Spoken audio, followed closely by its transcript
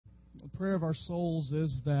The prayer of our souls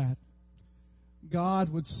is that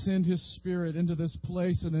God would send His Spirit into this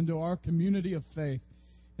place and into our community of faith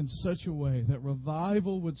in such a way that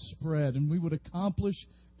revival would spread and we would accomplish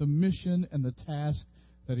the mission and the task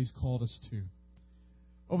that He's called us to.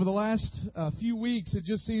 Over the last few weeks, it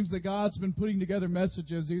just seems that God's been putting together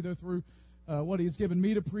messages either through what He's given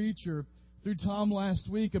me to preach or through Tom last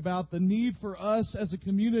week about the need for us as a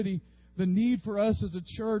community, the need for us as a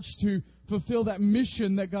church to fulfill that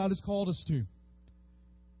mission that God has called us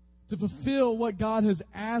to fulfill what God has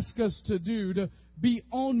asked us to do, to be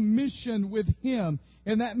on mission with Him.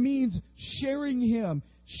 And that means sharing Him,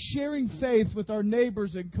 sharing faith with our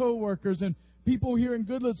neighbors and coworkers and people here in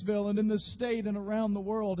Goodlettsville and in this state and around the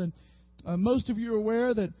world. And most of you are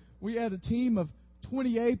aware that we had a team of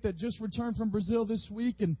 28 that just returned from Brazil this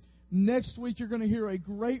week. And next week you're going to hear a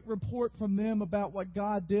great report from them about what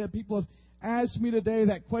God did. People have asked me today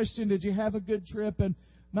that question, did you have a good trip? And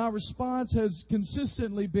my response has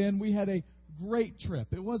consistently been, we had a great trip.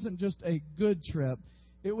 It wasn't just a good trip.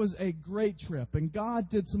 It was a great trip. And God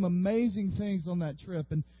did some amazing things on that trip.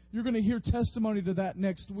 And you're going to hear testimony to that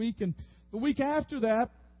next week. And the week after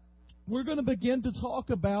that, we're going to begin to talk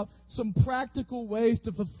about some practical ways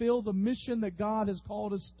to fulfill the mission that God has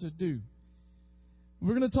called us to do.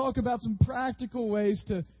 We're going to talk about some practical ways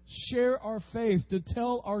to share our faith, to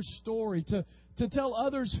tell our story, to tell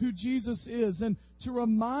others who Jesus is, and to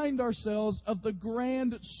remind ourselves of the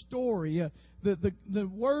grand story. The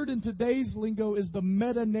word in today's lingo is the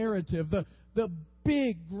meta-narrative, the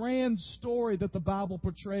big, grand story that the Bible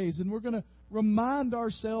portrays. And we're going to remind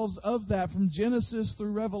ourselves of that from Genesis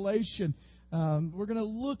through Revelation. We're going to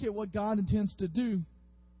look at what God intends to do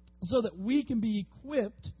so that we can be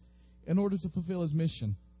equipped in order to fulfill His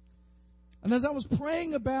mission. And as I was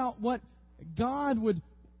praying about what God would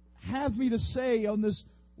have me to say on this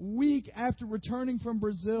week after returning from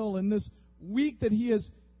Brazil, and this week that He is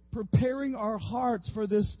preparing our hearts for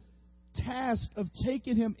this task of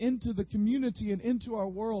taking Him into the community and into our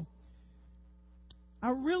world, I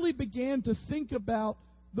really began to think about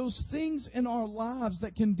those things in our lives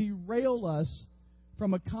that can derail us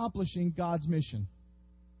from accomplishing God's mission.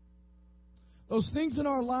 Those things in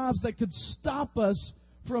our lives that could stop us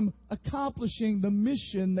from accomplishing the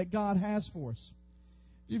mission that God has for us.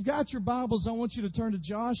 If you've got your Bibles, I want you to turn to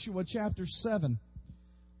Joshua chapter 7.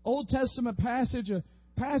 Old Testament passage, a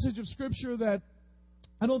passage of Scripture that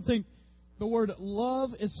I don't think the word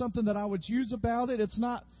love is something that I would use about it. It's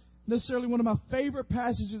not necessarily one of my favorite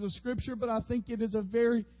passages of Scripture, but I think it is a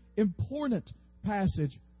very important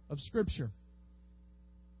passage of Scripture.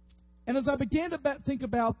 And as I began to think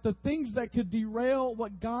about the things that could derail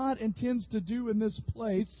what God intends to do in this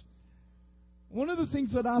place, one of the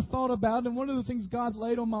things that I thought about, and one of the things God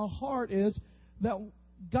laid on my heart, is that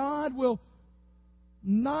God will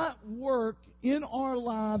not work in our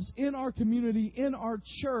lives, in our community, in our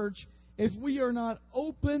church, if we are not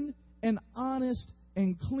open and honest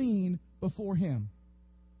and clean before Him.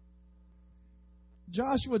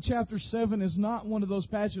 Joshua chapter 7 is not one of those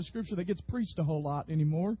passages of Scripture that gets preached a whole lot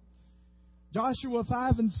anymore. Joshua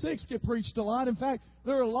 5 and 6 get preached a lot. In fact,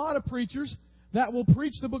 there are a lot of preachers that will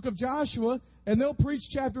preach the book of Joshua, and they'll preach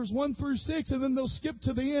chapters 1 through 6, and then they'll skip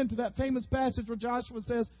to the end to that famous passage where Joshua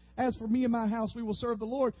says, "As for me and my house, we will serve the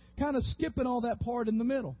Lord," kind of skipping all that part in the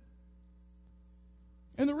middle.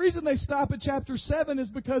 And the reason they stop at chapter 7 is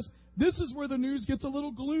because this is where the news gets a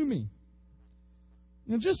little gloomy.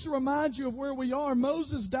 And just to remind you of where we are,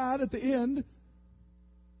 Moses died at the end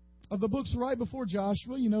of the books right before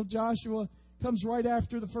Joshua. You know, Joshua comes right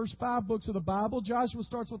after the first 5 books of the Bible. Joshua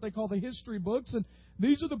starts what they call the history books, and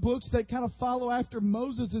these are the books that kind of follow after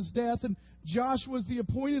Moses' death, and Joshua is the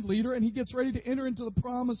appointed leader, and he gets ready to enter into the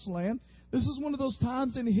promised land. This is one of those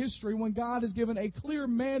times in history when God has given a clear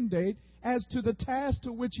mandate as to the task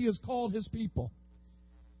to which He has called His people.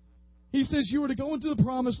 He says, you are to go into the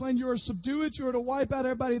promised land, you are to subdue it, you are to wipe out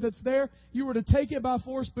everybody that's there, you are to take it by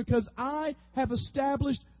force, because I have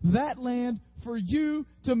established that land for you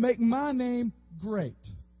to make my name great.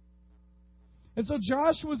 And so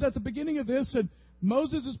Joshua's at the beginning of this, and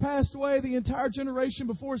Moses has passed away, the entire generation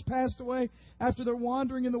before has passed away after they're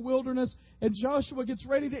wandering in the wilderness, and Joshua gets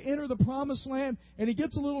ready to enter the promised land, and he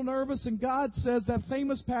gets a little nervous, and God says that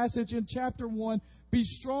famous passage in chapter 1, "Be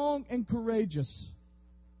strong and courageous,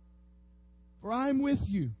 for I am with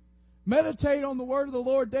you. Meditate on the word of the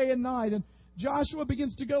Lord day and night." And Joshua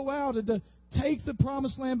begins to go out and to take the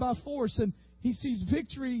promised land by force. And he sees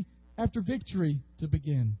victory after victory to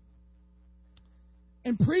begin.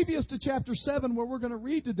 And previous to chapter 7, where we're going to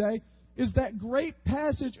read today, is that great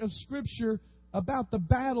passage of Scripture about the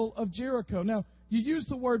battle of Jericho. Now, you use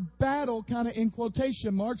the word battle kind of in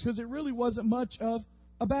quotation marks because it really wasn't much of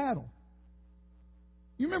a battle.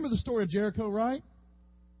 You remember the story of Jericho, right?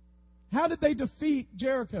 How did they defeat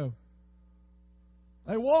Jericho?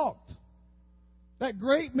 They walked. That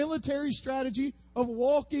great military strategy of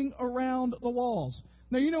walking around the walls.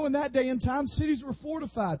 Now, you know, in that day and time, cities were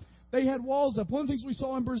fortified. They had walls up. One of the things we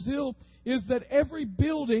saw in Brazil is that every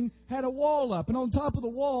building had a wall up. And on top of the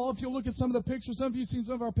wall, if you look at some of the pictures, some of you have seen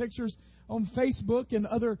some of our pictures on Facebook and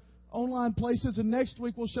other online places, and next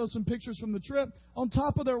week we'll show some pictures from the trip. On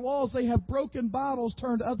top of their walls, they have broken bottles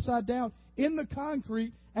turned upside down in the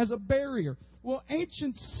concrete as a barrier. Well,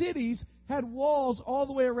 ancient cities had walls all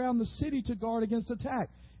the way around the city to guard against attack.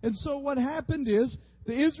 And so what happened is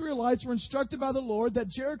the Israelites were instructed by the Lord that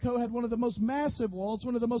Jericho had one of the most massive walls,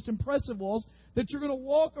 one of the most impressive walls, that you're going to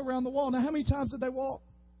walk around the wall. Now, how many times did they walk?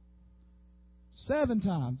 7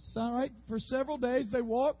 times. All right? For several days they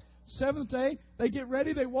walked. 7th day, they get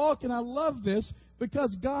ready, they walk, and I love this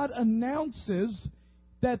because God announces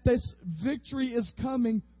that this victory is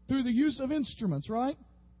coming through the use of instruments, right?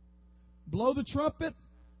 Blow the trumpet,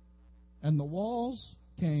 and the walls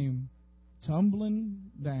came tumbling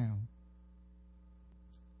down.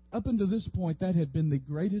 Up until this point, that had been the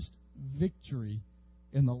greatest victory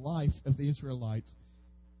in the life of the Israelites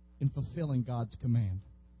in fulfilling God's command.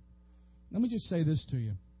 Let me just say this to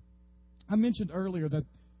you. I mentioned earlier that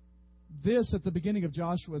this, at the beginning of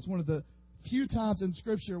Joshua, is one of the few times in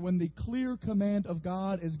Scripture when the clear command of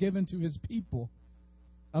God is given to His people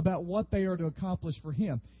about what they are to accomplish for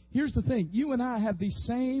Him. Here's the thing. You and I have the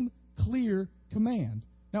same clear command.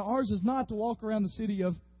 Now, ours is not to walk around the city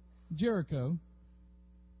of Jericho.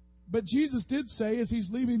 But Jesus did say, as He's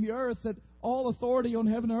leaving the earth, that all authority on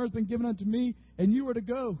heaven and earth has been given unto me, and you are to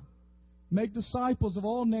go. Make disciples of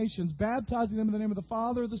all nations, baptizing them in the name of the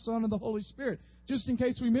Father, the Son, and the Holy Spirit. Just in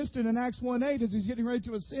case we missed it, in Acts 1:8, as He's getting ready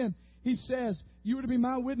to ascend, He says, you are to be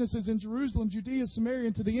my witnesses in Jerusalem, Judea, Samaria,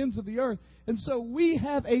 and to the ends of the earth. And so we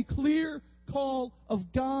have a clear call of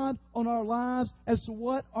God on our lives as to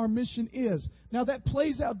what our mission is. Now, that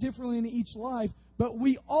plays out differently in each life, but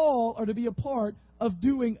we all are to be a part of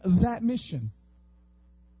doing that mission.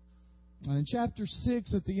 And in chapter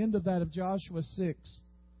 6, at the end of that of Joshua 6,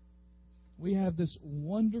 we have this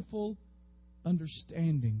wonderful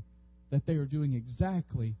understanding that they are doing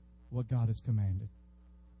exactly what God has commanded.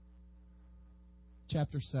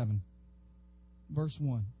 Chapter 7, verse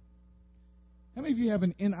 1. How many of you have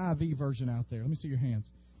an NIV version out there? Let me see your hands.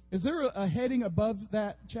 Is there a heading above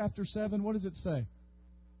that, chapter 7? What does it say?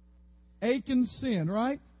 Achan's sin,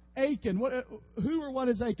 right? Achan. Who or what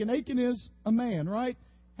is Achan? Achan is a man, right?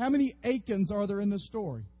 How many Achans are there in this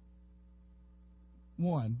story?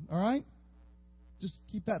 1, all right? Just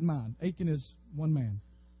keep that in mind. Achan is one man.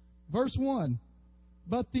 Verse 1,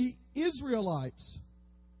 but the Israelites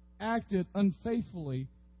acted unfaithfully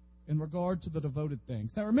in regard to the devoted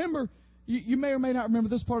things. Now remember, you may or may not remember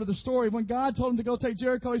this part of the story. When God told him to go take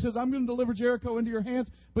Jericho, He says, I'm going to deliver Jericho into your hands,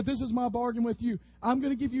 but this is my bargain with you. I'm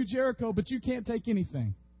going to give you Jericho, but you can't take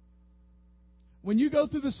anything. When you go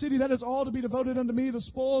through the city, that is all to be devoted unto me, the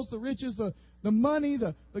spoils, the riches, the money,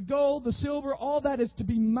 the gold, the silver, all that is to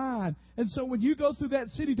be mine. And so when you go through that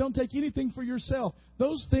city, don't take anything for yourself.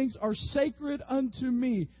 Those things are sacred unto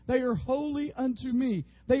me. They are holy unto me.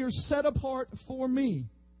 They are set apart for me.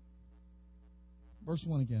 Verse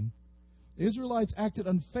 1 again. The Israelites acted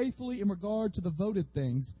unfaithfully in regard to the voted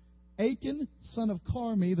things. Achan, son of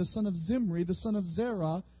Carmi, the son of Zimri, the son of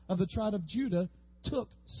Zerah, of the tribe of Judah, took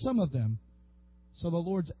some of them. So the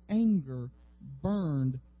Lord's anger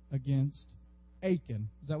burned against Achan.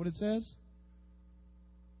 Is that what it says?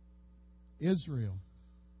 Israel.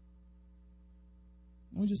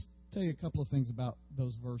 Let me just tell you a couple of things about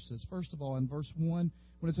those verses. First of all, in verse 1,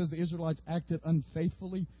 when it says the Israelites acted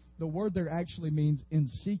unfaithfully, the word there actually means in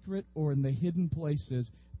secret or in the hidden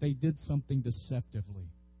places, they did something deceptively.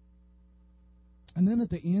 And then at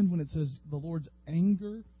the end, when it says the Lord's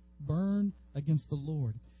anger burned against the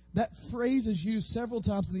Lord, that phrase is used several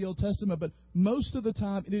times in the Old Testament, but most of the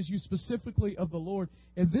time it is used specifically of the Lord.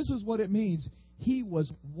 And this is what it means. He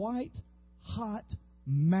was white hot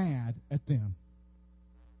mad at them.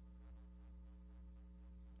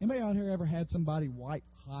 Anybody out here ever had somebody white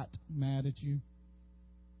hot mad at you?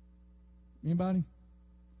 Anybody?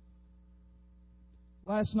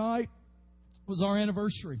 Last night was our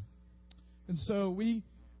anniversary. And so we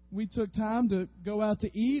took time to go out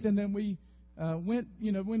to eat, and then we went,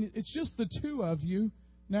 when it's just the two of you,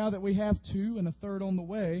 now that we have two and a third on the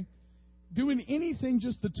way, doing anything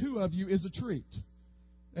just the two of you is a treat.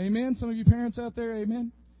 Amen? Some of you parents out there,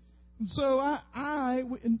 amen? And so I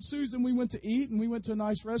and Susan, we went to eat, and we went to a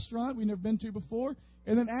nice restaurant we'd never been to before.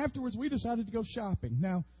 And then afterwards, we decided to go shopping.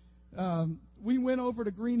 Now, we went over to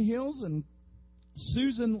Green Hills, and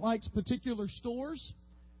Susan likes particular stores.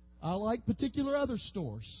 I like particular other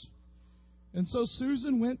stores. And so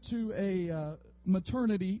Susan went to a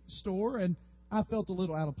maternity store, and I felt a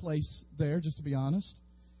little out of place there, just to be honest.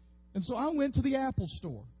 And so I went to the Apple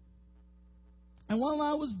store. And while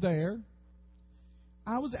I was there,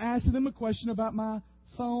 I was asking them a question about my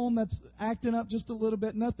phone that's acting up just a little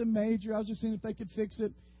bit, nothing major. I was just seeing if they could fix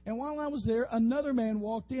it. And while I was there, another man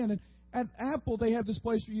walked in. And at Apple, they have this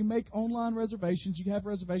place where you make online reservations. You have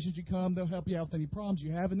reservations, you come, they'll help you out with any problems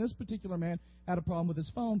you have. And this particular man had a problem with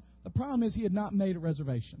his phone. The problem is he had not made a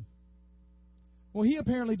reservation. Well, he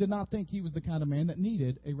apparently did not think he was the kind of man that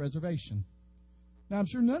needed a reservation. Now, I'm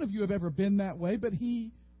sure none of you have ever been that way, but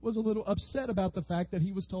he was a little upset about the fact that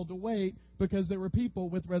he was told to wait because there were people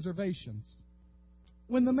with reservations.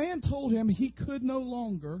 When the man told him he could no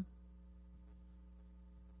longer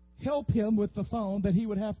help him with the phone, that he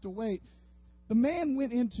would have to wait, the man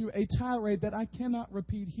went into a tirade that I cannot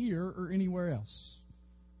repeat here or anywhere else.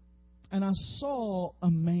 And I saw a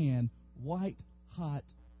man white hot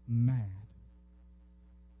mad.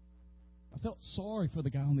 I felt sorry for the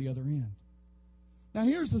guy on the other end. Now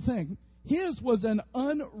here's the thing. His was an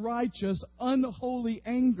unrighteous, unholy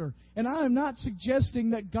anger. And I am not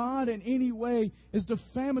suggesting that God in any way is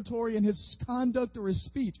defamatory in His conduct or His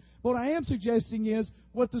speech. What I am suggesting is,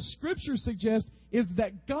 what the Scripture suggests is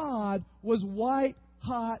that God was white,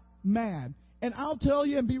 hot, mad. And I'll tell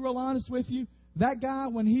you and be real honest with you, that guy,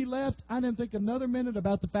 when he left, I didn't think another minute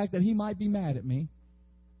about the fact that he might be mad at me.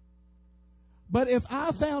 But if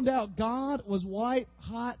I found out God was white,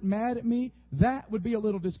 hot, mad at me, that would be a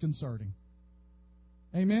little disconcerting.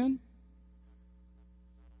 Amen?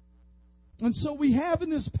 And so we have in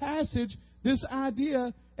this passage this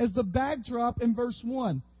idea as the backdrop in verse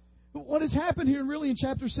 1. What has happened here really in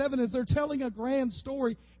chapter 7 is they're telling a grand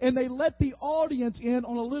story, and they let the audience in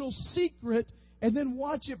on a little secret and then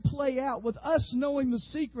watch it play out with us knowing the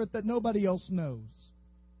secret that nobody else knows.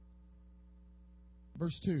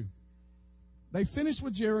 Verse 2. They finished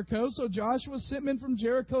with Jericho, so Joshua sent men from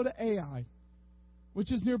Jericho to Ai, which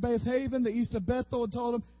is near Beth Haven, the east of Bethel, and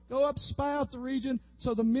told them, go up, spy out the region.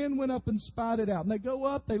 So the men went up and spied it out. And they go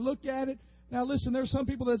up, they look at it. Now listen, there are some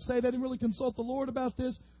people that say they didn't really consult the Lord about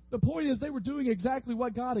this. The point is they were doing exactly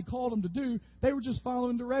what God had called them to do. They were just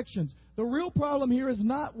following directions. The real problem here is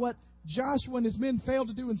not what Joshua and his men failed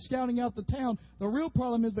to do in scouting out the town. The real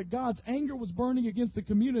problem is that God's anger was burning against the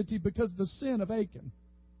community because of the sin of Achan.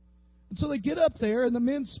 And so they get up there, and the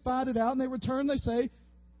men spied it out, and they return. They say,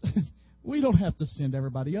 we don't have to send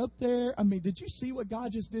everybody up there. I mean, did you see what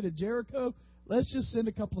God just did at Jericho? Let's just send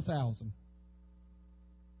a couple of thousand.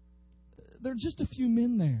 There are just a few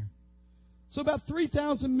men there. So about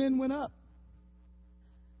 3,000 men went up.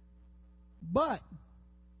 But,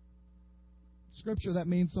 Scripture, that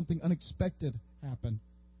means something unexpected happened.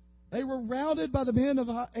 They were routed by the men of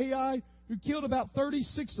Ai, who killed about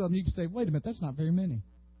 36 of them. You can say, wait a minute, that's not very many.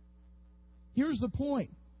 Here's the point.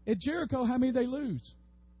 At Jericho, how many did they lose?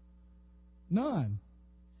 None.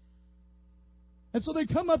 And so they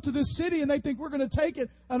come up to this city and they think we're going to take it.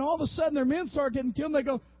 And all of a sudden their men start getting killed. And they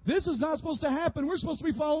go, this is not supposed to happen. We're supposed to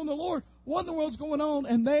be following the Lord. What in the world's going on?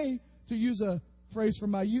 And they, to use a phrase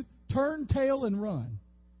from my youth, turn tail and run.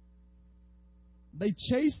 They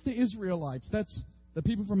chased the Israelites. That's the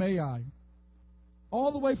people from Ai.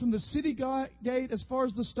 All the way from the city gate as far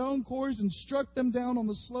as the stone quarries, and struck them down on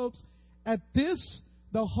the slopes. At this,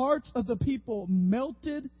 the hearts of the people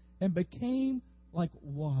melted and became like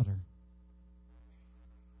water.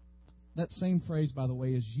 That same phrase, by the way,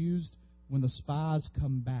 is used when the spies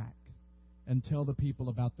come back and tell the people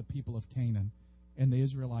about the people of Canaan, and the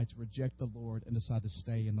Israelites reject the Lord and decide to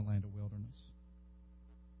stay in the land of wilderness.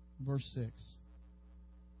 Verse 6.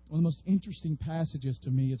 One of the most interesting passages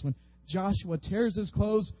to me is when Joshua tears his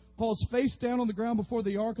clothes, falls face down on the ground before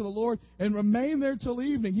the ark of the Lord, and remained there till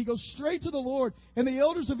evening. He goes straight to the Lord, and the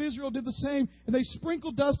elders of Israel did the same, and they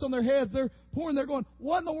sprinkled dust on their heads. They're pouring, they're going,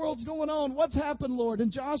 what in the world's going on? What's happened, Lord?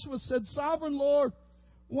 And Joshua said, Sovereign Lord,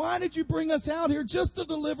 why did you bring us out here just to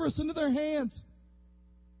deliver us into their hands?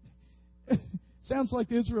 Sounds like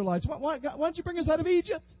the Israelites. Why don't you bring us out of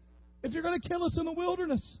Egypt if you're going to kill us in the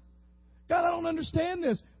wilderness? God, I don't understand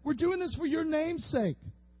this. We're doing this for your name's sake.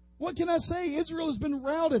 What can I say? Israel has been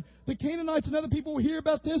routed. The Canaanites and other people will hear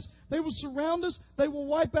about this. They will surround us. They will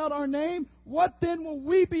wipe out our name. What then will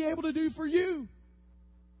we be able to do for you?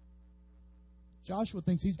 Joshua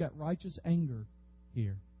thinks he's got righteous anger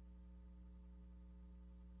here.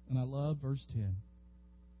 And I love verse 10.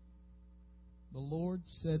 the Lord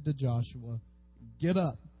said to Joshua, "Get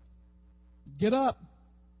up. Get up.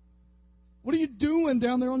 What are you doing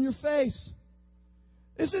down there on your face?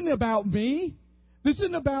 This isn't about me. This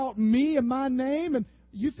isn't about me and my name, and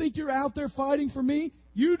you think you're out there fighting for me?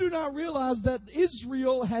 You do not realize that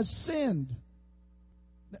Israel has sinned."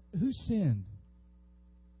 Who sinned?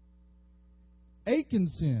 Achan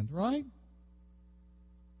sinned, right?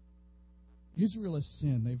 Israel has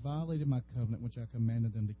sinned. They violated my covenant, which I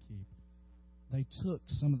commanded them to keep. They took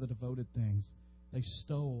some of the devoted things. They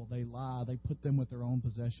stole, they lied, they put them with their own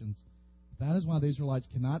possessions. That is why the Israelites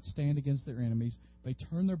cannot stand against their enemies. They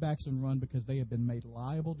turn their backs and run because they have been made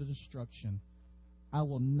liable to destruction. I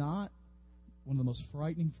will not, one of the most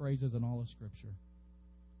frightening phrases in all of Scripture,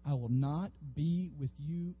 I will not be with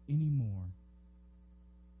you anymore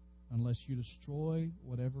unless you destroy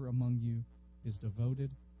whatever among you is devoted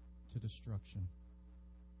to destruction.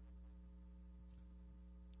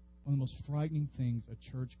 One of the most frightening things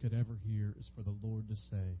a church could ever hear is for the Lord to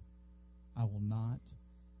say, I will not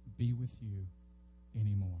be with you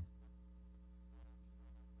anymore.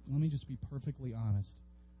 Let me just be perfectly honest.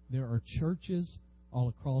 There are churches all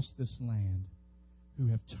across this land who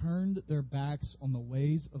have turned their backs on the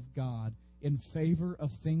ways of God in favor of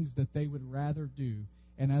things that they would rather do.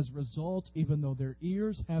 And as a result, even though their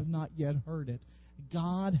ears have not yet heard it,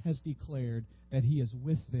 God has declared that He is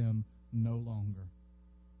with them no longer.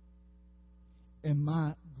 And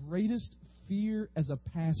my greatest fear as a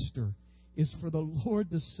pastor is for the Lord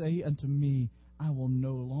to say unto me, I will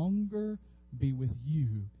no longer be with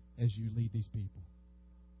you as you lead these people.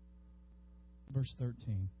 Verse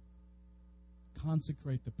 13.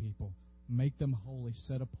 Consecrate the people. Make them holy,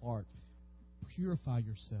 set apart. Purify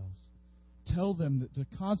yourselves. Tell them that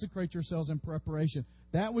to consecrate yourselves in preparation.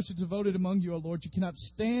 That which is devoted among you, O Lord, you cannot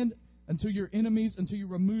stand until your enemies, until you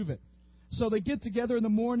remove it. So they get together in the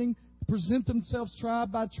morning, present themselves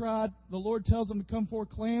tribe by tribe. The Lord tells them to come forward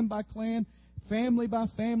clan by clan, family by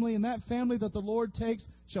family, and that family that the Lord takes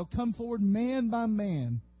shall come forward man by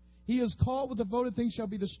man. He is caught with devoted things shall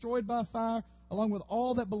be destroyed by fire, along with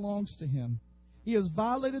all that belongs to him. He has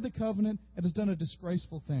violated the covenant and has done a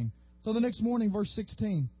disgraceful thing. So the next morning, verse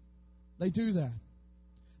 16, they do that.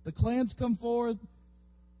 The clans come forward,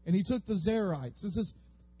 and he took the Zerites. This is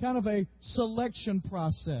kind of a selection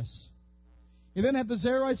process. He then had the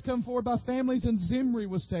Zerites come forward by families, and Zimri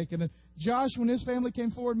was taken. And Joshua and his family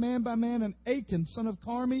came forward man by man, and Achan, son of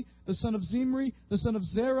Carmi, the son of Zimri, the son of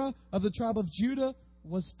Zerah, of the tribe of Judah,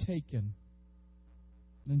 was taken.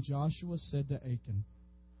 Then Joshua said to Achan,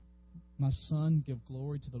 My son, give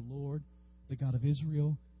glory to the Lord, the God of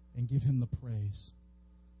Israel, and give him the praise.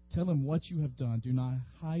 Tell him what you have done. Do not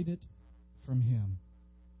hide it from him.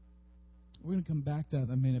 We're going to come back to that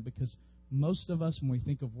in a minute because most of us, when we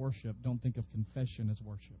think of worship, don't think of confession as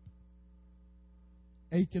worship.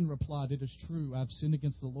 Achan replied, It is true. I have sinned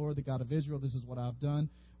against the Lord, the God of Israel. This is what I have done.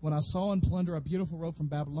 When I saw and plunder a beautiful robe from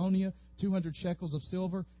Babylonia, 200 shekels of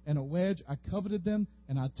silver, and a wedge, I coveted them,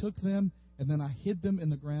 and I took them, and then I hid them in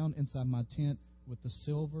the ground inside my tent with the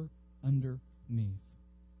silver underneath.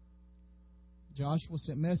 Joshua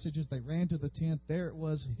sent messages. They ran to the tent. There it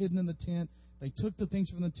was, hidden in the tent. They took the things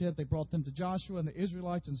from the tent. They brought them to Joshua and the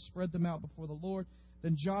Israelites and spread them out before the Lord.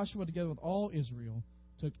 Then Joshua, together with all Israel,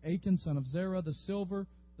 took Achan, son of Zerah, the silver,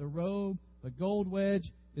 the robe, the gold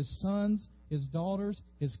wedge, his sons, his daughters,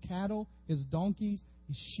 his cattle, his donkeys,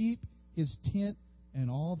 his sheep, his tent, and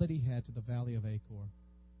all that he had to the valley of Achor.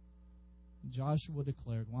 Joshua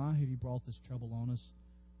declared, Why have you brought this trouble on us?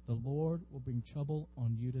 The Lord will bring trouble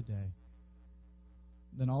on you today.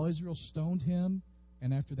 Then all Israel stoned him,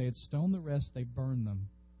 and after they had stoned the rest, they burned them.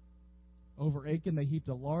 Over Achan they heaped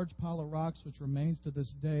a large pile of rocks, which remains to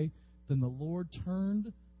this day. Then the Lord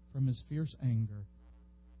turned from his fierce anger.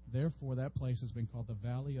 Therefore that place has been called the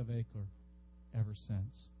Valley of Achor ever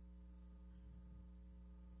since.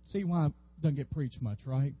 See why it doesn't get preached much,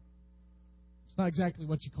 right? It's not exactly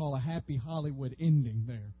what you call a happy Hollywood ending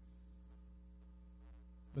there.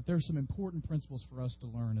 But there's some important principles for us to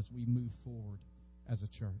learn as we move forward as a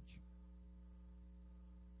church.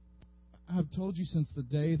 I've told you since the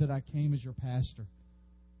day that I came as your pastor,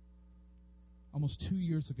 almost 2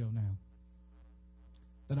 years ago now,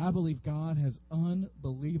 that I believe God has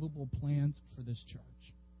unbelievable plans for this church.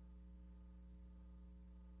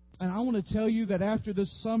 And I want to tell you that after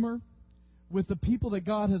this summer, with the people that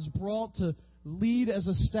God has brought to lead as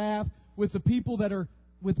a staff, with the people that are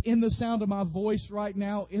within the sound of my voice right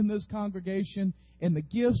now in this congregation, and the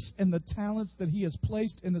gifts and the talents that He has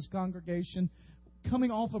placed in this congregation,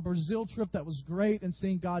 coming off a Brazil trip that was great and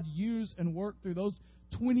seeing God use and work through those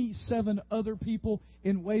 27 other people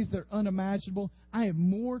in ways that are unimaginable, I am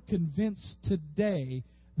more convinced today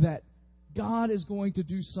that God is going to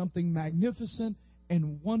do something magnificent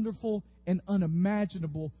and wonderful and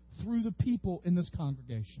unimaginable through the people in this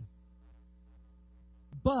congregation.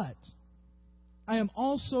 But I am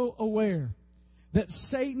also aware that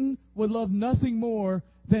Satan would love nothing more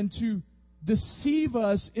than to deceive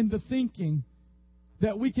us into thinking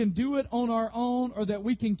that we can do it on our own or that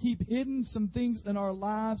we can keep hidden some things in our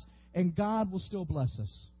lives and God will still bless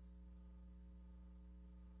us.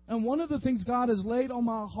 And one of the things God has laid on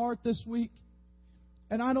my heart this week,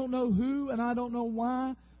 and I don't know who and I don't know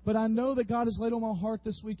why, but I know that God has laid on my heart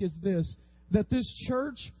this week is this, that this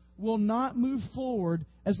church will not move forward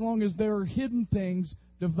as long as there are hidden things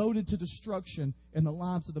devoted to destruction in the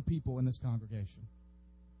lives of the people in this congregation.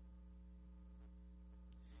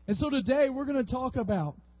 And so today we're going to talk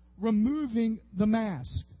about removing the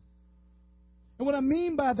mask. And what I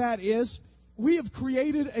mean by that is we have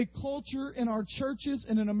created a culture in our churches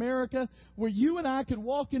and in America where you and I could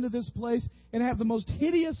walk into this place and have the most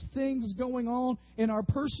hideous things going on in our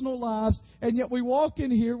personal lives, and yet we walk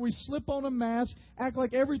in here, we slip on a mask, act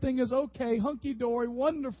like everything is okay, hunky-dory,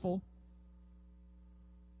 wonderful,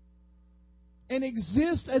 and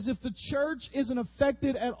exist as if the church isn't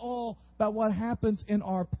affected at all by what happens in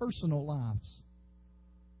our personal lives.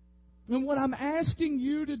 And what I'm asking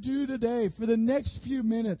you to do today for the next few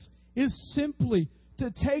minutes is simply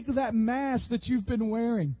to take that mask that you've been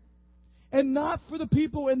wearing. And not for the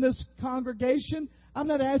people in this congregation. I'm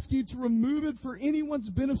not asking you to remove it for anyone's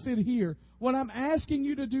benefit here. What I'm asking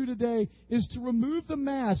you to do today is to remove the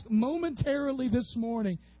mask momentarily this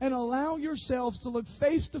morning and allow yourselves to look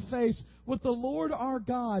face to face with the Lord our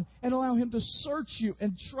God and allow Him to search you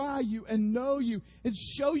and try you and know you and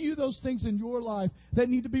show you those things in your life that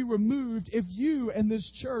need to be removed if you and this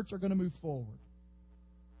church are going to move forward.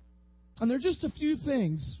 And there are just a few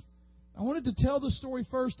things. I wanted to tell the story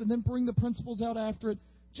first and then bring the principles out after it.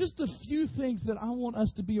 Just a few things that I want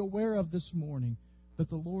us to be aware of this morning that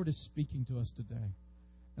the Lord is speaking to us today.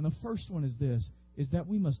 And the first one is this, is that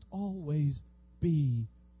we must always be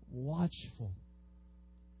watchful.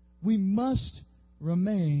 We must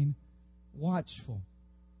remain watchful.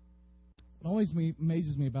 What always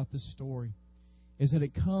amazes me about this story is that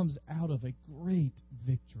it comes out of a great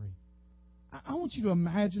victory. I want you to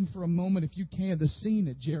imagine for a moment, if you can, the scene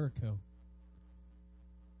at Jericho.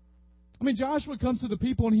 I mean, Joshua comes to the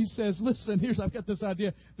people and he says, listen, I've got this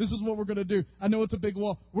idea. This is what we're going to do. I know it's a big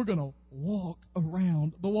wall. We're going to walk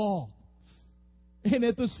around the wall. And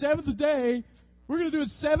at the seventh day, we're going to do it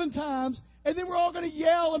 7 times, and then we're all going to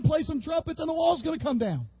yell and play some trumpets, and the wall's going to come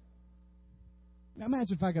down. Now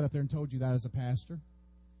imagine if I got up there and told you that as a pastor.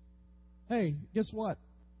 Hey, guess what?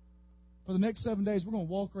 For the next 7 days, we're going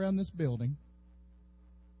to walk around this building.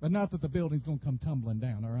 But not that the building's going to come tumbling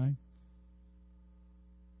down, all right?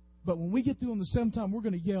 But when we get through on the 7th time, we're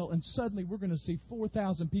going to yell, and suddenly we're going to see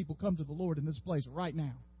 4,000 people come to the Lord in this place right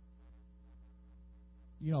now.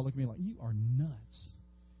 You all look at me like, you are nuts.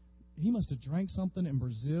 He must have drank something in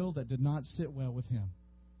Brazil that did not sit well with him.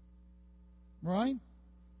 Right?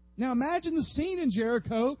 Now imagine the scene in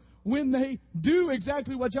Jericho when they do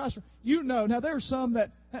exactly what Joshua... now there are some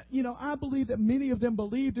that, I believe that many of them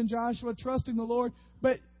believed in Joshua, trusting the Lord,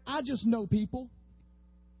 but I just know people.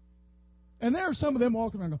 And there are some of them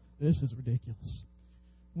walking around going, this is ridiculous.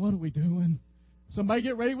 What are we doing? Somebody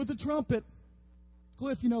get ready with the trumpet.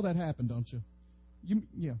 Cliff, you know that happened, don't you?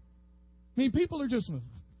 Yeah. I mean, people are just,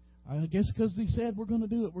 I guess because he said we're going to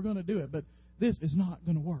do it, but this is not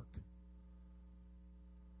going to work.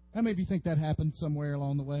 How many of you think that happened somewhere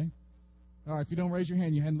along the way? All right, if you don't raise your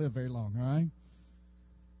hand, you hadn't lived very long, all right?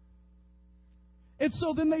 And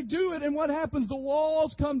so then they do it, and what happens? The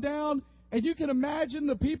walls come down, and you can imagine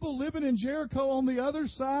the people living in Jericho on the other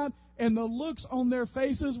side and the looks on their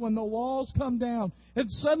faces when the walls come down. And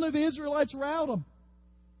suddenly the Israelites rout them.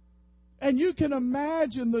 And you can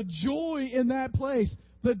imagine the joy in that place,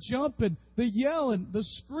 the jumping, the yelling, the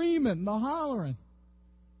screaming, the hollering.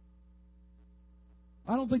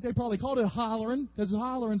 I don't think they probably called it hollering, because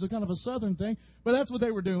hollering's a kind of a southern thing, but that's what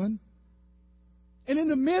they were doing. And in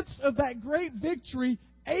the midst of that great victory,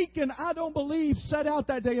 Achan, I don't believe, set out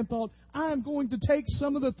that day and thought, I am going to take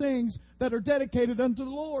some of the things that are dedicated unto the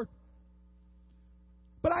Lord.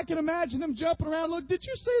 But I can imagine them jumping around. Look, did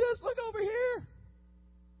you see this? Look over here.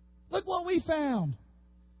 Look what we found.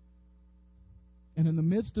 And in the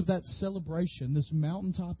midst of that celebration, this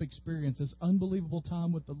mountaintop experience, this unbelievable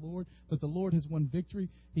time with the Lord, that the Lord has won victory,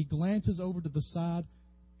 he glances over to the side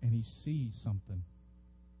and he sees something.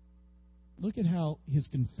 Look at how his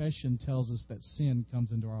confession tells us that sin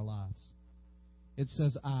comes into our lives. It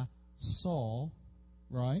says, I saw,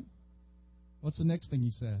 right? What's the next thing he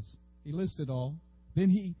says? He listed all. Then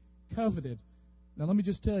he coveted. Now let me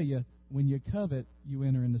just tell you, when you covet, you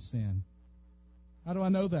enter into sin. How do I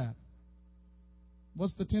know that?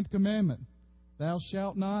 What's the 10th commandment? Thou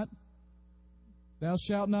shalt not. Thou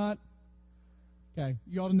shalt not. Okay,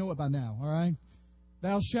 you ought to know it by now, all right?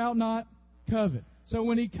 Thou shalt not covet. So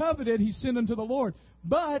when he coveted, he sinned unto the Lord.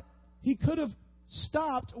 But he could have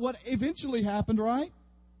stopped what eventually happened, right?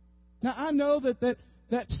 Now, I know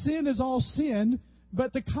that sin is all sin,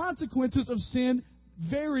 but the consequences of sin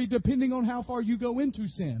vary depending on how far you go into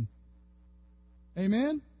sin.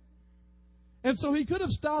 Amen? And so he could have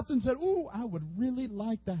stopped and said, ooh, I would really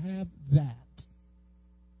like to have that.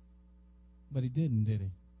 But he didn't, did he?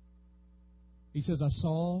 He says, I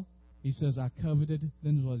saw. He says, I coveted.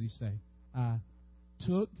 Then what does he say? I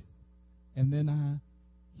took, and then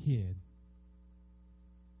I hid.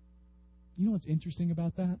 You know what's interesting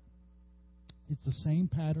about that? It's the same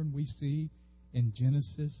pattern we see in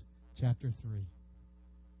Genesis chapter 3.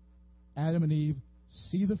 Adam and Eve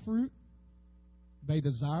see the fruit. They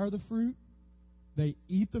desire the fruit. They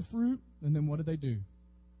eat the fruit. And then what do?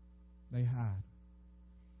 They hide.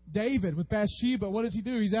 David with Bathsheba, what does he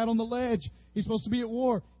do? He's out on the ledge. He's supposed to be at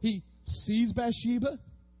war. He sees Bathsheba.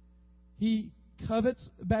 He covets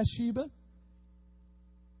Bathsheba.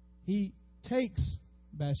 He takes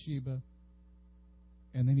Bathsheba.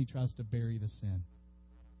 And then he tries to bury the sin.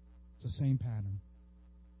 It's the same pattern.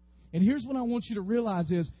 And here's what I want you to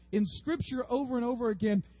realize is, in Scripture over and over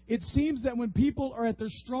again, it seems that when people are at their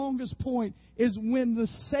strongest point is when the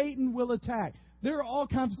Satan will attack. There are all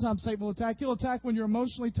kinds of times Satan will attack. He'll attack when you're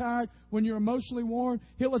emotionally tired, when you're emotionally worn.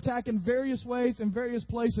 He'll attack in various ways, in various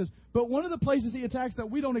places. But one of the places he attacks that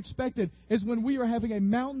we don't expect it is when we are having a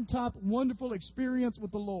mountaintop, wonderful experience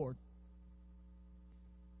with the Lord.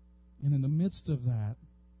 And in the midst of that,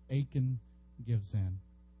 Achan gives in.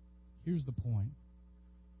 Here's the point.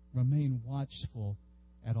 Remain watchful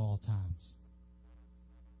at all times.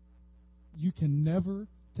 You can never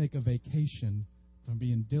take a vacation from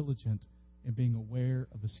being diligent and being aware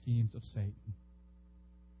of the schemes of Satan.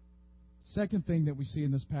 Second thing that we see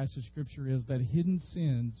in this passage of Scripture is that hidden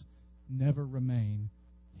sins never remain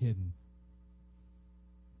hidden.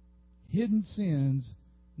 Hidden sins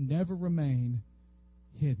never remain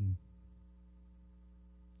hidden.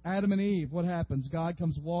 Adam and Eve, what happens? God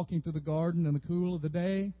comes walking through the garden in the cool of the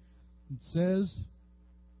day and says,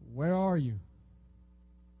 where are you?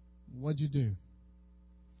 What'd you do?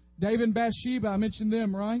 David and Bathsheba, I mentioned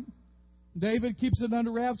them, right? David keeps it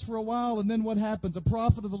under wraps for a while, and then what happens? A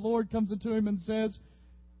prophet of the Lord comes into him and says,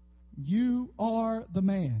 you are the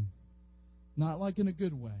man. Not like in a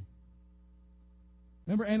good way.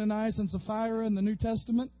 Remember Ananias and Sapphira in the New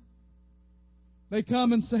Testament? They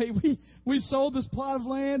come and say, we sold this plot of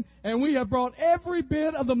land, and we have brought every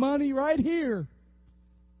bit of the money right here.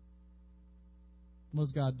 What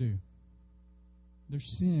does God do? Their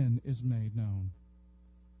sin is made known.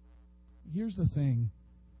 Here's the thing.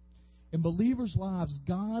 In believers' lives,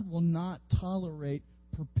 God will not tolerate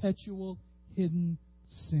perpetual hidden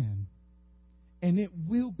sin. And it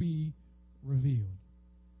will be revealed.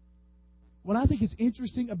 What I think is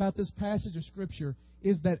interesting about this passage of Scripture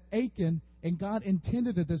is that Achan, and God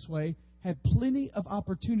intended it this way, had plenty of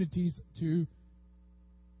opportunities to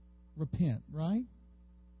repent, right?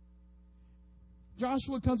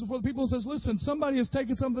 Joshua comes before the people and says, listen, somebody has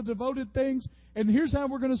taken some of the devoted things, and here's how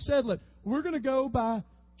we're going to settle it. We're going to go by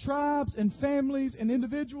tribes and families and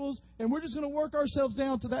individuals, and we're just going to work ourselves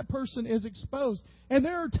down till that person is exposed. And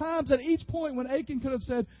there are times at each point when Achan could have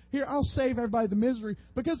said, here, I'll save everybody the misery,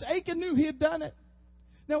 because Achan knew he had done it.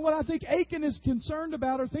 Now, what I think Achan is concerned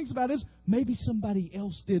about or thinks about is maybe somebody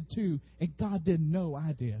else did too, and God didn't know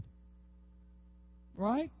I did.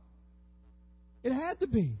 Right? It had to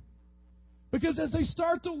be. Because as they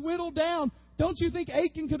start to whittle down, don't you think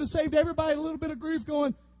Achan could have saved everybody a little bit of grief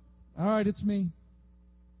going, all right, it's me.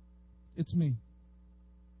 It's me.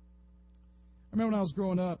 I remember when I was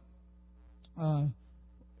growing up,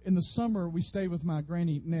 in the summer, we stayed with my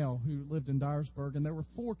granny, Nell, who lived in Dyersburg, and there were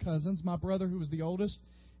 4 cousins. My brother, who was the oldest,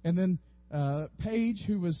 and then Paige,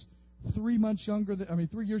 who was 3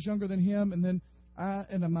 years younger than him, and then I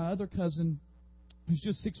and my other cousin, who's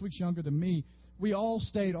just 6 weeks younger than me. We all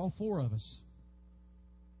stayed, all 4 of us.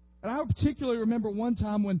 And I particularly remember one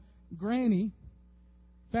time when Granny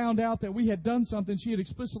found out that we had done something she had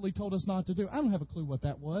explicitly told us not to do. I don't have a clue what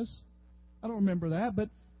that was. I don't remember that, but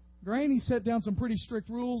Granny set down some pretty strict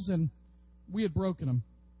rules, and we had broken them.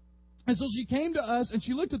 And so she came to us, and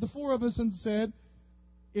she looked at the 4 of us and said,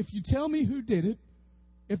 if you tell me who did it,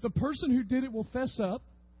 if the person who did it will fess up,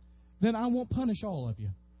 then I won't punish all of you.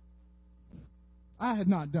 I had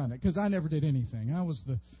not done it because I never did anything. I was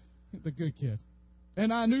the good kid.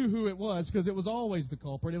 And I knew who it was because it was always the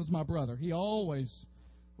culprit. It was my brother. He always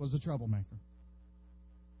was a troublemaker.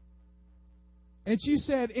 And she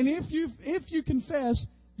said, and if you confess,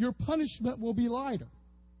 your punishment will be lighter.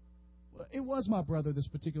 Well, it was my brother this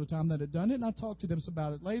particular time that had done it, and I talked to them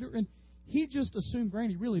about it later, and he just assumed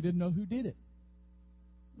Granny really didn't know who did it.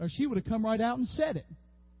 Or she would have come right out and said it.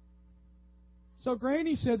 So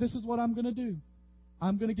Granny said, this is what I'm going to do.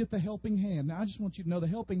 I'm going to get the helping hand. Now, I just want you to know the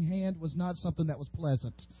helping hand was not something that was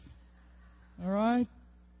pleasant. All right?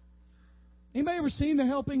 Anybody ever seen the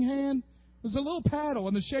helping hand? It was a little paddle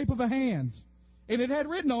in the shape of a hand. And it had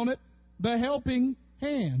written on it, the helping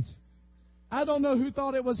hand. I don't know who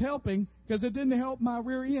thought it was helping because it didn't help my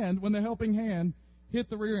rear end when the helping hand hit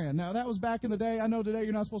the rear end. Now, that was back in the day. I know today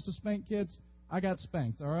you're not supposed to spank kids. I got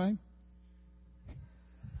spanked, all right?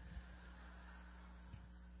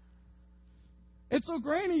 And so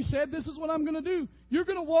Granny said, this is what I'm going to do. You're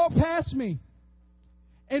going to walk past me.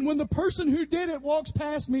 And when the person who did it walks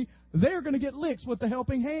past me, they're going to get licks with the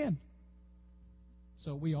helping hand.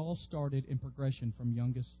 So we all started in progression from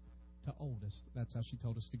youngest to oldest. That's how she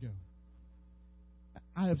told us to go.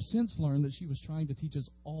 I have since learned that she was trying to teach us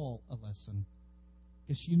all a lesson.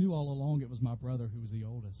 Because she knew all along it was my brother who was the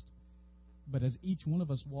oldest. But as each one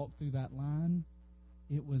of us walked through that line,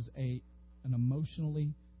 it was an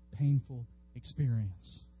emotionally painful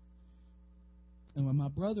experience. And when my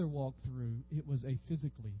brother walked through, it was a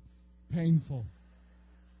physically painful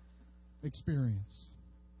experience.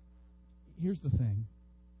 Here's the thing.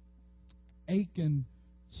 Achan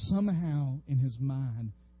somehow in his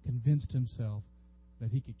mind convinced himself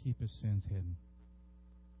that he could keep his sins hidden.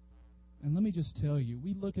 And let me just tell you,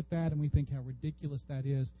 we look at that and we think how ridiculous that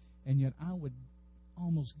is, and yet I would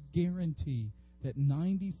almost guarantee that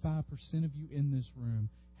 95% of you in this room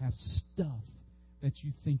have stuff that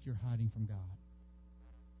you think you're hiding from God.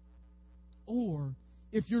 Or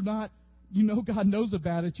if you're not, you know God knows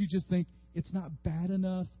about it, you just think it's not bad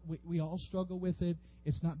enough. We all struggle with it.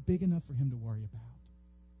 It's not big enough for Him to worry about.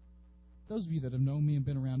 Those of you that have known me and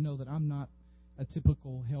been around know that I'm not a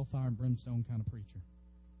typical hellfire and brimstone kind of preacher.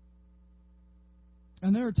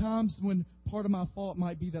 And there are times when part of my fault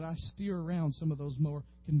might be that I steer around some of those more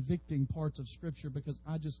convicting parts of Scripture because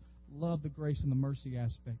I just love the grace and the mercy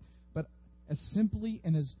aspect. But as simply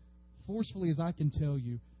and as forcefully as I can tell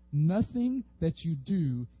you, nothing that you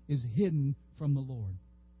do is hidden from the Lord.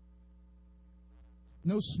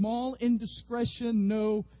 No small indiscretion,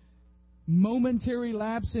 no momentary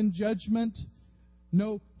lapse in judgment,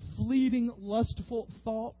 no fleeting lustful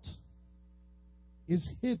thought is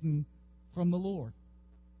hidden from the Lord.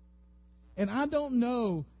 And I don't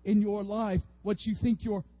know in your life what you think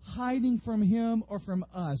you're hiding from Him or from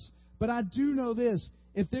us. But I do know this.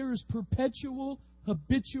 If there is perpetual,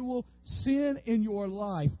 habitual sin in your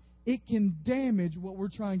life, it can damage what we're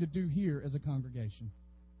trying to do here as a congregation.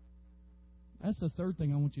 That's the third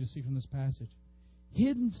thing I want you to see from this passage.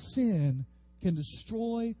 Hidden sin can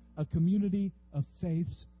destroy a community of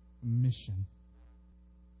faith's mission.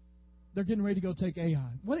 They're getting ready to go take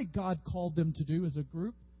Ai. What did God call them to do as a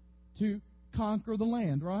group? To conquer the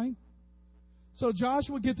land, right? So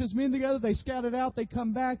Joshua gets his men together, they scout it out, they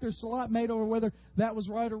come back, there's a lot made over whether that was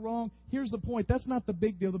right or wrong. Here's the point, that's not the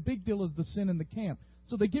big deal. The big deal is the sin in the camp.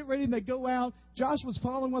 So they get ready and they go out. Joshua's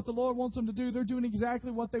following what the Lord wants them to do. They're doing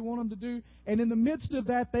exactly what they want them to do. And in the midst of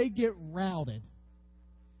that, they get routed.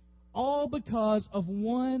 All because of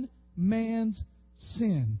one man's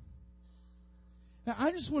sin. Now,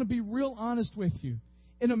 I just want to be real honest with you.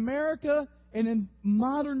 In America and in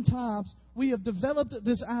modern times, we have developed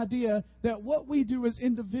this idea that what we do as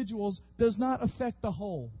individuals does not affect the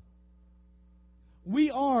whole.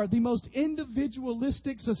 We are the most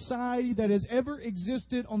individualistic society that has ever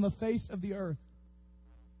existed on the face of the earth.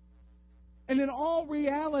 And in all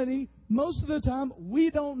reality, most of the time,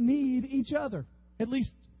 we don't need each other. At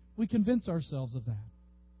least we convince ourselves of that.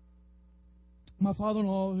 My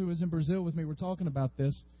father-in-law, who was in Brazil with me, were talking about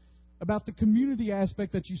this, about the community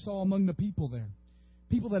aspect that you saw among the people there.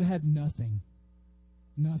 People that had nothing.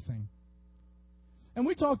 Nothing. And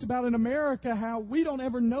we talked about in America how we don't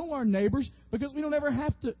ever know our neighbors because we don't ever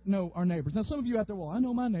have to know our neighbors. Now, some of you out there, well, I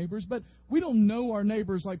know my neighbors, but we don't know our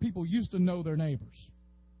neighbors like people used to know their neighbors.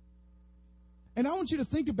 And I want you to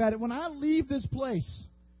think about it. When I leave this place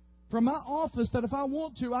from my office that if I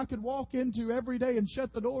want to, I could walk into every day and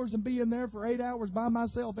shut the doors and be in there for 8 hours by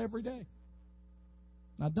myself every day.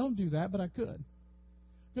 I don't do that, but I could.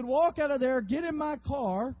 Could walk out of there, get in my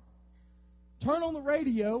car, turn on the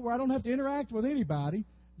radio where I don't have to interact with anybody,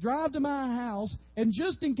 drive to my house, and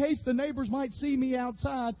just in case the neighbors might see me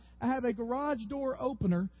outside, I have a garage door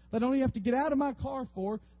opener that I only have to get out of my car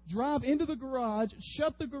for, drive into the garage,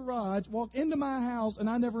 shut the garage, walk into my house, and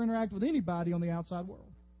I never interact with anybody on the outside world.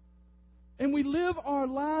 And we live our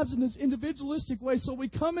lives in this individualistic way. So we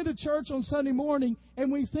come into church on Sunday morning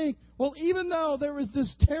and we think, well, even though there is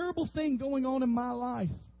this terrible thing going on in my life,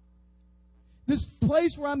 this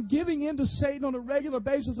place where I'm giving in to Satan on a regular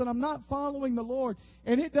basis and I'm not following the Lord,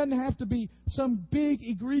 and it doesn't have to be some big,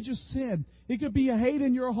 egregious sin. It could be a hate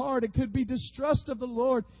in your heart. It could be distrust of the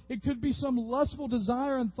Lord. It could be some lustful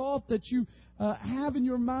desire and thought that you have in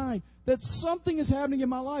your mind, that something is happening in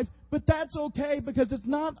my life, but that's okay because it's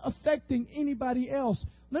not affecting anybody else.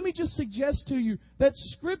 Let me just suggest to you that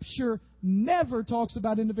Scripture never talks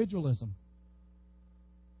about individualism.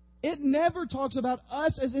 It never talks about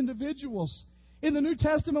us as individuals. In the New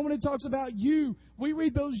Testament, when it talks about you, we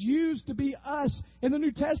read those yous to be us. In the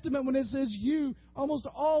New Testament, when it says you, almost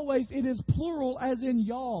always it is plural, as in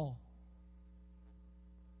y'all.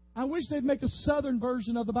 I wish they'd make a southern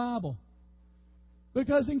version of the Bible,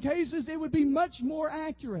 because in cases it would be much more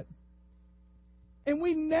accurate. And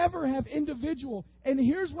we never have individual. And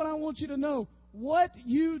here's what I want you to know. What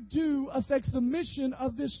you do affects the mission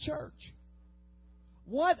of this church.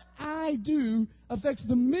 What I do affects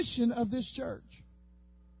the mission of this church.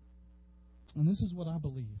 And this is what I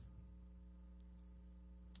believe.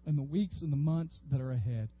 In the weeks and the months that are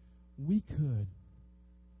ahead, we could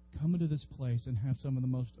come into this place and have some of the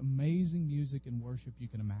most amazing music and worship you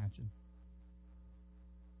can imagine.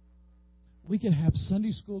 We could have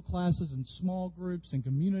Sunday school classes and small groups and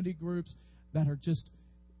community groups that are just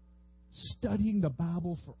studying the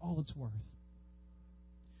Bible for all it's worth.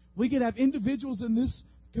 We could have individuals in this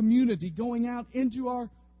community going out into our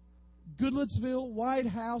Goodlettsville, White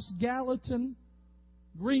House, Gallatin,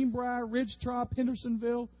 Greenbrier, Ridgetrop,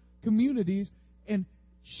 Hendersonville communities and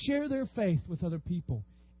share their faith with other people,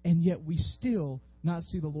 and yet we still not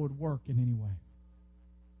see the Lord work in any way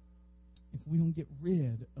if we don't get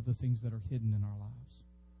rid of the things that are hidden in our lives.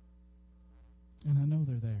 And I know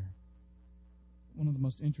they're there. One of the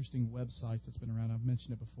most interesting websites that's been around, I've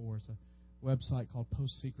mentioned it before, is a website called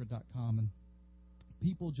postsecret.com, and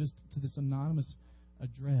people just to this anonymous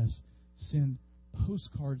address send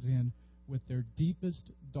postcards in with their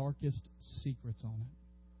deepest, darkest secrets on it.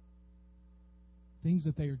 Things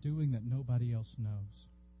that they are doing that nobody else knows.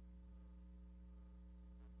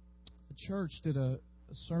 The church did a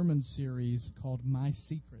sermon series called My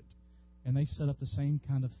Secret, and they set up the same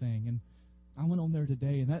kind of thing. And I went on there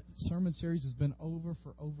today, and that sermon series has been over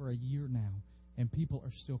for over a year now, and people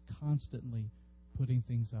are still constantly putting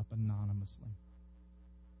things up anonymously.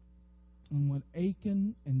 And what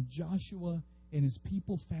Achan and Joshua and his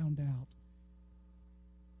people found out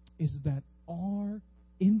is that our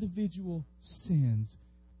individual sins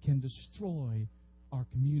can destroy our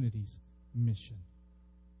community's mission.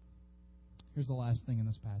 Here's the last thing in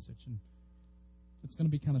this passage, and it's going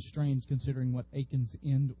to be kind of strange considering what Achan's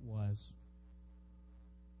end was.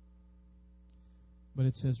 But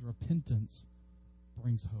it says repentance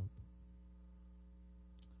brings hope.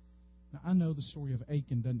 Now, I know the story of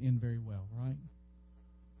Achan doesn't end very well, right?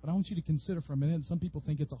 But I want you to consider for a minute, some people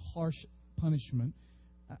think it's a harsh punishment.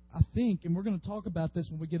 I think, and we're going to talk about this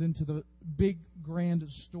when we get into the big, grand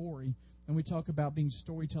story, and we talk about being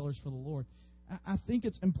storytellers for the Lord. I think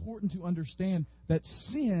it's important to understand that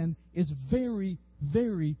sin is very,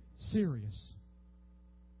 very serious.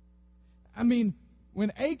 I mean,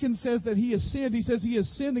 when Achan says that he has sinned, he says he has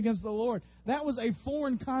sinned against the Lord. That was a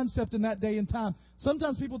foreign concept in that day and time.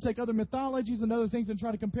 Sometimes people take other mythologies and other things and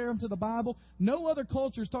try to compare them to the Bible. No other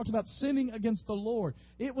cultures talked about sinning against the Lord.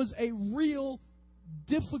 It was a real,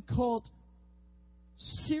 difficult,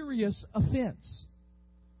 serious offense.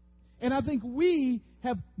 And I think we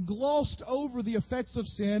have glossed over the effects of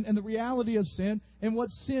sin and the reality of sin and what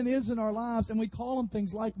sin is in our lives, and we call them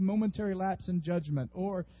things like momentary lapse in judgment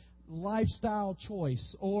or lifestyle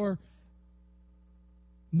choice or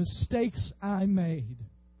mistakes I made.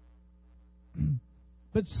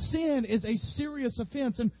 But sin is a serious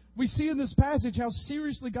offense, and we see in this passage how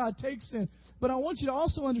seriously God takes sin. But I want you to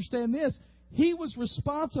also understand this. He was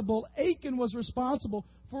responsible, Achan was responsible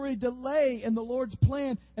for a delay in the Lord's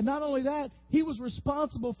plan. And not only that, he was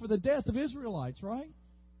responsible for the death of Israelites, right?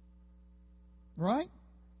 Right?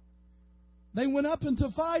 They went up into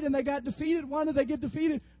fight and they got defeated. Why did they get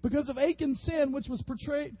defeated? Because of Achan's sin, which was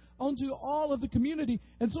portrayed onto all of the community.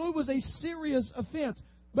 And so it was a serious offense.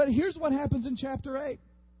 But here's what happens in chapter 8.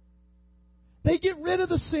 They get rid of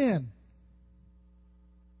the sin.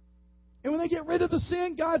 And when they get rid of the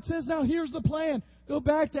sin, God says, now here's the plan. Go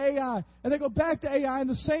back to Ai. And they go back to Ai in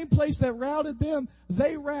the same place that routed them,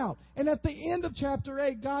 they rout. And at the end of chapter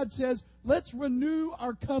 8, God says, let's renew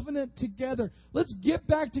our covenant together. Let's get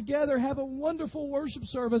back together, have a wonderful worship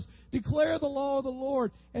service, declare the law of the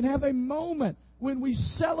Lord, and have a moment when we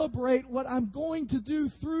celebrate what I'm going to do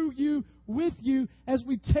through you, with you, as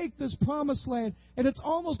we take this promised land. And it's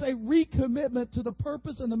almost a recommitment to the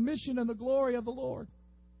purpose and the mission and the glory of the Lord.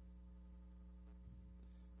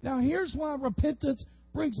 Now, here's why repentance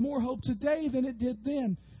brings more hope today than it did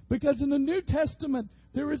then. Because in the New Testament,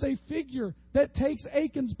 there is a figure that takes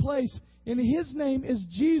Achan's place, and his name is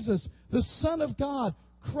Jesus, the Son of God,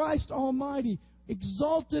 Christ Almighty,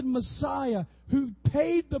 exalted Messiah, who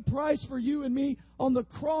paid the price for you and me on the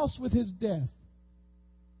cross with His death.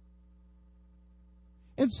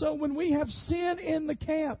 And so when we have sin in the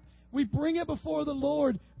camp, we bring it before the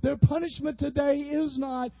Lord. The punishment today is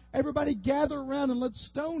not, everybody gather around and let's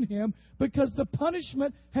stone him, because the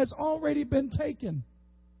punishment has already been taken.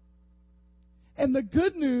 And the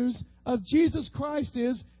good news of Jesus Christ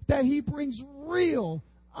is that He brings real,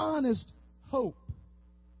 honest hope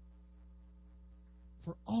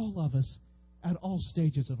for all of us at all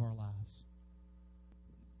stages of our lives.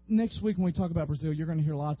 Next week when we talk about Brazil, you're going to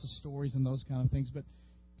hear lots of stories and those kind of things, but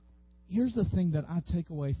here's the thing that I take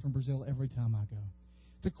away from Brazil every time I go.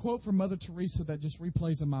 It's a quote from Mother Teresa that just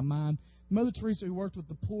replays in my mind. Mother Teresa, who worked with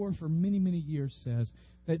the poor for many, many years, says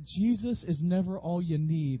that Jesus is never all you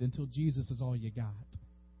need until Jesus is all you got.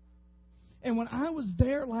 And when I was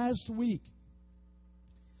there last week,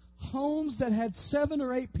 homes that had 7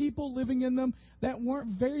 or 8 people living in them that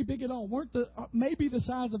weren't very big at all, weren't maybe the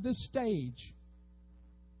size of this stage.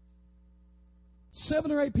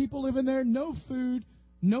 7 or 8 people living there, no food,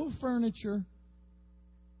 no furniture,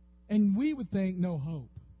 and we would think no hope.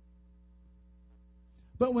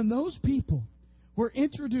 But when those people were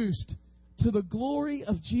introduced to the glory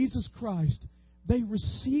of Jesus Christ, they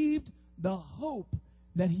received the hope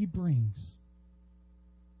that He brings.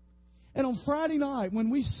 And on Friday night, when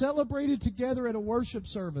we celebrated together at a worship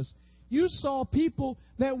service, you saw people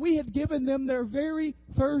that we had given them their very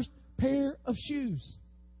first pair of shoes.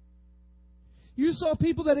 You saw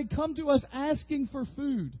people that had come to us asking for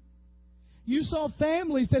food. You saw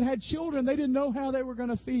families that had children they didn't know how they were going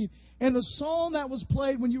to feed. And the song that was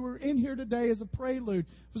played when you were in here today as a prelude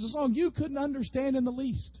was a song you couldn't understand in the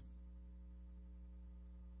least.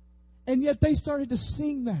 And yet they started to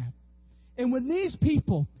sing that. And when these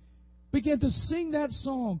people began to sing that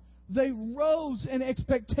song, they rose in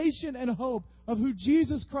expectation and hope of who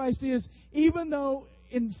Jesus Christ is, even though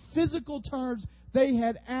in physical terms they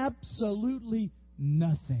had absolutely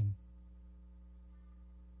nothing.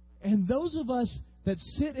 And those of us that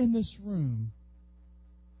sit in this room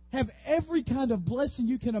have every kind of blessing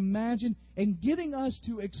you can imagine, and getting us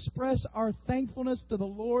to express our thankfulness to the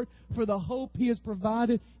Lord for the hope He has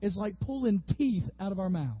provided is like pulling teeth out of our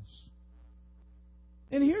mouths.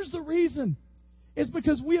 And here's the reason. It's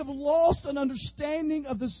because we have lost an understanding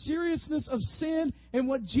of the seriousness of sin and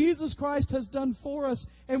what Jesus Christ has done for us.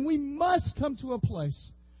 And we must come to a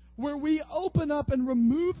place where we open up and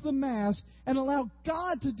remove the mask and allow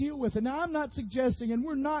God to deal with it. Now, I'm not suggesting, and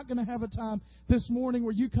we're not going to have a time this morning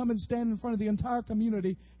where you come and stand in front of the entire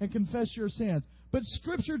community and confess your sins. But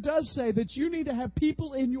Scripture does say that you need to have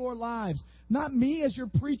people in your lives, not me as your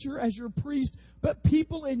preacher, as your priest, but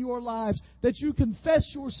people in your lives that you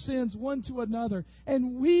confess your sins one to another.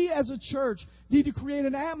 And we as a church need to create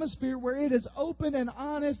an atmosphere where it is open and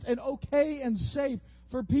honest and okay and safe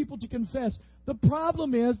for people to confess. The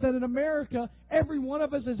problem is that in America, every one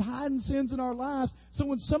of us is hiding sins in our lives. So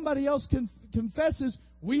when somebody else confesses,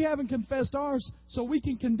 we haven't confessed ours, so we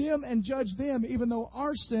can condemn and judge them even though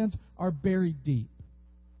our sins are buried deep.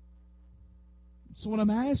 So what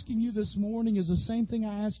I'm asking you this morning is the same thing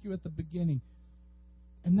I asked you at the beginning.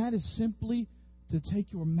 And that is simply to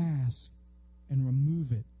take your mask and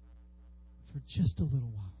remove it for just a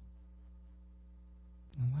little while.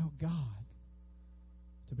 And allow God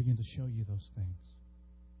to begin to show you those things.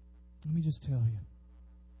 Let me just tell you,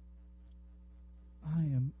 I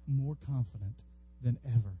am more confident than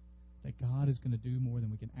ever that God is going to do more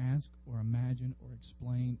than we can ask or imagine or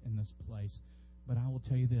explain in this place. But I will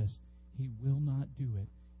tell you this, He will not do it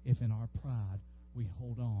if in our pride we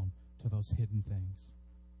hold on to those hidden things.